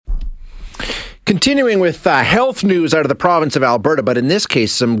Continuing with health news out of the province of Alberta, but in this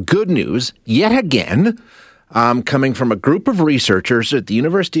case, some good news yet again, coming from a group of researchers at the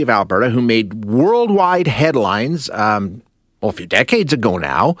University of Alberta who made worldwide headlines a few decades ago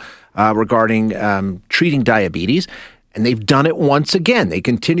now regarding treating diabetes. And they've done it once again. They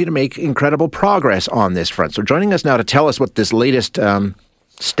continue to make incredible progress on this front. So joining us now to tell us what this latest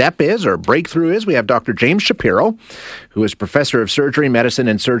step is or breakthrough is, we have Dr. James Shapiro, who is Professor of Surgery, Medicine,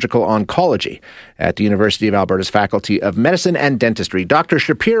 and Surgical Oncology at the University of Alberta's Faculty of Medicine and Dentistry. Dr.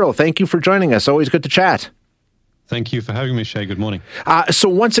 Shapiro, thank you for joining us. Always good to chat. Thank you for having me, Shay. Good morning. So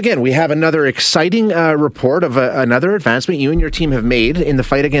once again, we have another exciting report of another advancement you and your team have made in the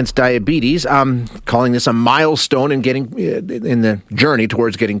fight against diabetes, calling this a milestone in getting in the journey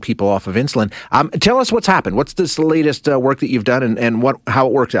towards getting people off of insulin. Tell us what's happened. What's this latest work that you've done and how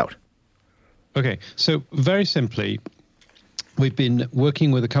it works out? Okay, so very simply, we've been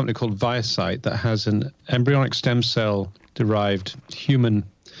working with a company called ViaCyte that has an embryonic stem cell derived human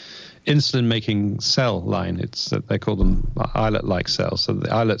insulin-making cell line. They call them islet-like cells. So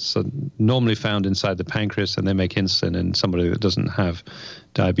the islets are normally found inside the pancreas, and they make insulin in somebody that doesn't have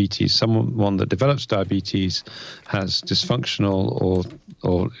diabetes. Someone that develops diabetes has dysfunctional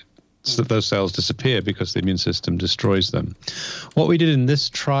or so those cells disappear because the immune system destroys them. What we did in this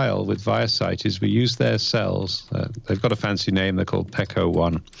trial with ViaCyte is we used their cells. They've got a fancy name. They're called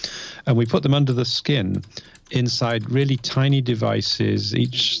PECO1. And we put them under the skin inside really tiny devices,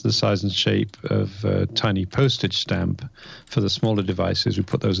 each the size and shape of a tiny postage stamp. For the smaller devices, we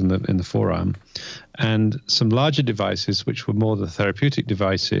put those in the forearm, and some larger devices, which were more the therapeutic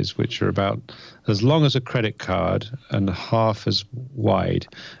devices, which are about as long as a credit card and half as wide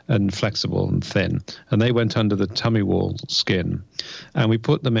and flexible and thin. And they went under the tummy wall skin, and we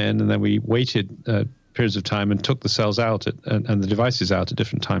put them in, and then we waited periods of time and took the cells out and the devices out at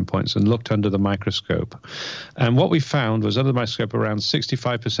different time points and looked under the microscope. And what we found was under the microscope, around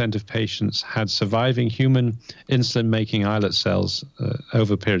 65% of patients had surviving human insulin-making islet cells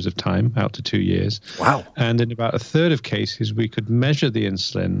over periods of time, out to 2 years. Wow. And in about a third of cases, we could measure the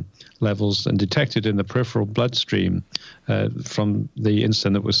insulin levels and detect it in the peripheral bloodstream from the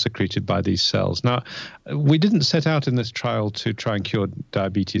insulin that was secreted by these cells. Now, we didn't set out in this trial to try and cure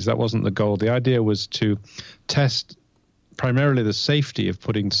diabetes. That wasn't the goal. The idea was to test primarily the safety of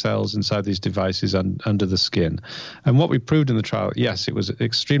putting cells inside these devices under the skin. And what we proved in the trial, yes, it was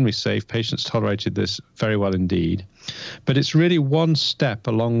extremely safe. Patients tolerated this very well indeed. But it's really one step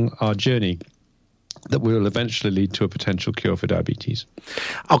along our journey that will eventually lead to a potential cure for diabetes.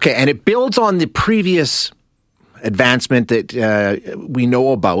 Okay, and it builds on the previous advancement that we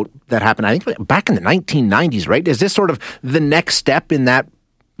know about that happened, I think, back in the 1990s, right? Is this sort of the next step in that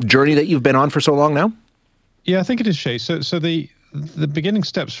journey that you've been on for so long now? Yeah, I think it is, Shay. So the beginning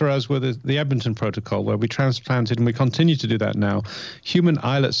steps for us were the Edmonton Protocol, where we transplanted, and we continue to do that now, human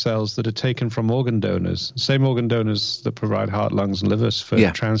islet cells that are taken from organ donors, same organ donors that provide heart, lungs, and livers for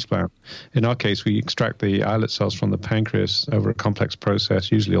transplant. In our case, we extract the islet cells from the pancreas over a complex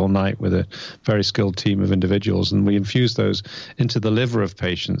process, usually all night with a very skilled team of individuals, and we infuse those into the liver of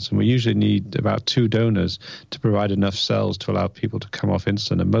patients. And we usually need about 2 donors to provide enough cells to allow people to come off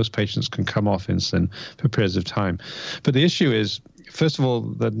insulin, and most patients can come off insulin for periods of time. But the issue is, first of all,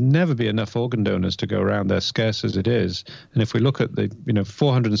 there'd never be enough organ donors to go around. They're scarce as it is. And if we look at the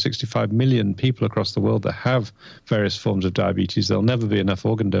 465 million people across the world that have various forms of diabetes, there'll never be enough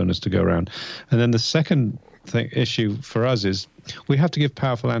organ donors to go around. And then the second issue for us is we have to give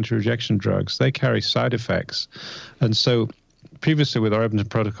powerful anti-rejection drugs. They carry side effects. And so previously with our Edmonton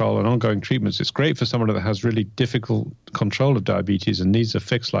Protocol and ongoing treatments, it's great for someone that has really difficult control of diabetes and needs a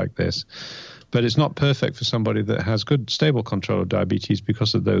fix like this. But it's not perfect for somebody that has good, stable control of diabetes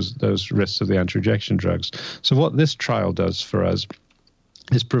because of those risks of the anti-rejection drugs. So what this trial does for us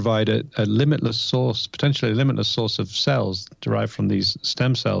is provide a limitless source, potentially a limitless source of cells derived from these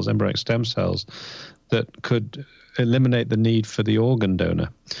stem cells, embryonic stem cells, that could eliminate the need for the organ donor.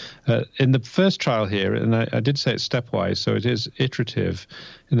 In the first trial here, and I did say it's stepwise, so it is iterative.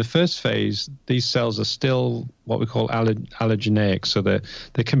 In the first phase, these cells are still what we call allogeneic, so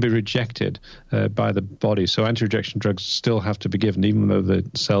they can be rejected by the body. So anti-rejection drugs still have to be given, even though the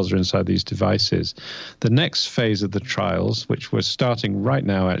cells are inside these devices. The next phase of the trials, which we're starting right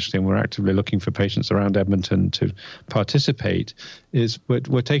now, actually, and we're actively looking for patients around Edmonton to participate, is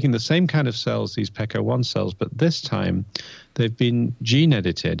we're taking the same kind of cells, these PECO1 cells, but this time they've been gene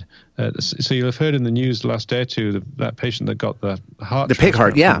edited. So you'll have heard in the news the last day or two that patient that got the heart, the pig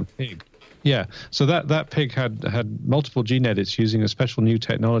heart, yeah. Pig. Yeah, so that pig had multiple gene edits using a special new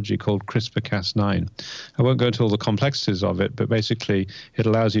technology called CRISPR-Cas9. I won't go into all the complexities of it, but basically it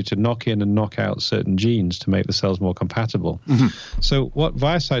allows you to knock in and knock out certain genes to make the cells more compatible. Mm-hmm. So what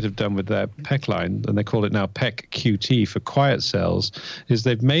ViaCyte have done with their PEC line, and they call it now PEC-QT for quiet cells, is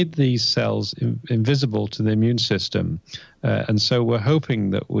they've made these cells invisible to the immune system. And so we're hoping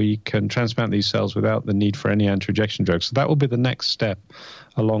that we can transplant these cells without the need for any anti-rejection drugs. So that will be the next step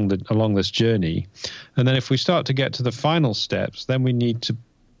along this journey. And then if we start to get to the final steps, then we need to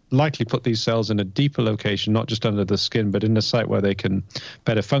likely put these cells in a deeper location, not just under the skin, but in a site where they can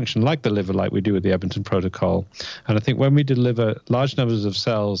better function like the liver, like we do with the Edmonton Protocol. And I think when we deliver large numbers of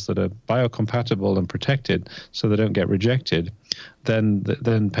cells that are biocompatible and protected so they don't get rejected,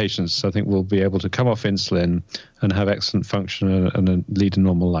 then patients, I think, will be able to come off insulin and have excellent function and lead a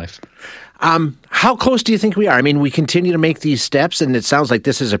normal life. How close do you think we are? I mean, we continue to make these steps, and it sounds like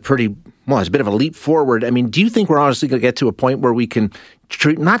this is it's a bit of a leap forward. I mean, do you think we're honestly going to get to a point where we can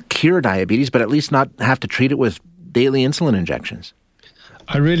not cure diabetes, but at least not have to treat it with daily insulin injections?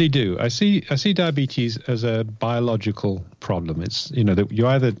 I really do. I see diabetes as a biological problem. It's, that you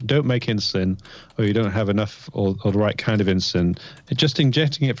either don't make insulin or you don't have enough or the right kind of insulin. Just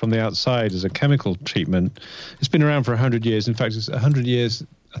injecting it from the outside as a chemical treatment, it's been around for 100 years. In fact, it's 100 years,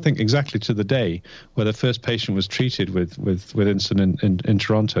 I think, exactly to the day where the first patient was treated with insulin in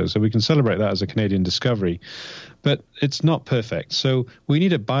Toronto. So we can celebrate that as a Canadian discovery. But it's not perfect. So we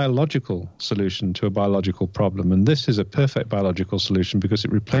need a biological solution to a biological problem. And this is a perfect biological solution because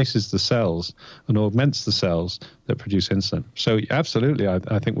it replaces the cells and augments the cells that produce insulin. So absolutely,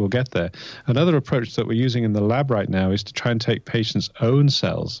 I think we'll get there. Another approach that we're using in the lab right now is to try and take patients' own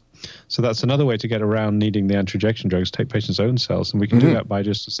cells. So that's another way to get around needing the anti-rejection drugs, take patients' own cells. And we can do that by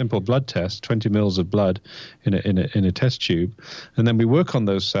just a simple blood test, 20 mils of blood in a test tube. And then we work on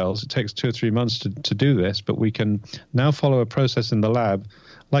those cells. It takes 2 or 3 months to do this, but we can now follow a process in the lab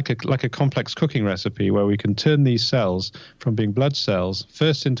like a complex cooking recipe where we can turn these cells from being blood cells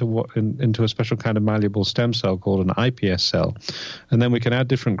first into a special kind of malleable stem cell called an iPS cell. And then we can add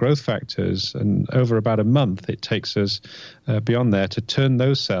different growth factors. And over about a month, it takes us beyond there to turn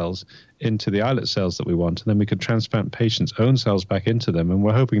those cells into the islet cells that we want, and then we could transplant patients' own cells back into them. And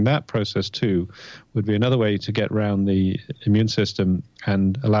we're hoping that process, too, would be another way to get around the immune system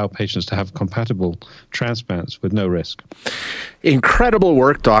and allow patients to have compatible transplants with no risk. Incredible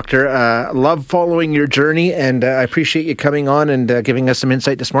work, Doctor. Love following your journey, and I appreciate you coming on and giving us some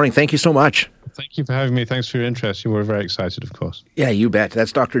insight this morning. Thank you so much. Thank you for having me. Thanks for your interest. You were very excited, of course. Yeah, you bet.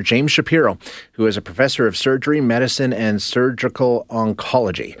 That's Dr. James Shapiro, who is a professor of surgery, medicine, and surgical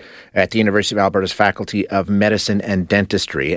oncology at the University of Alberta's Faculty of Medicine and Dentistry.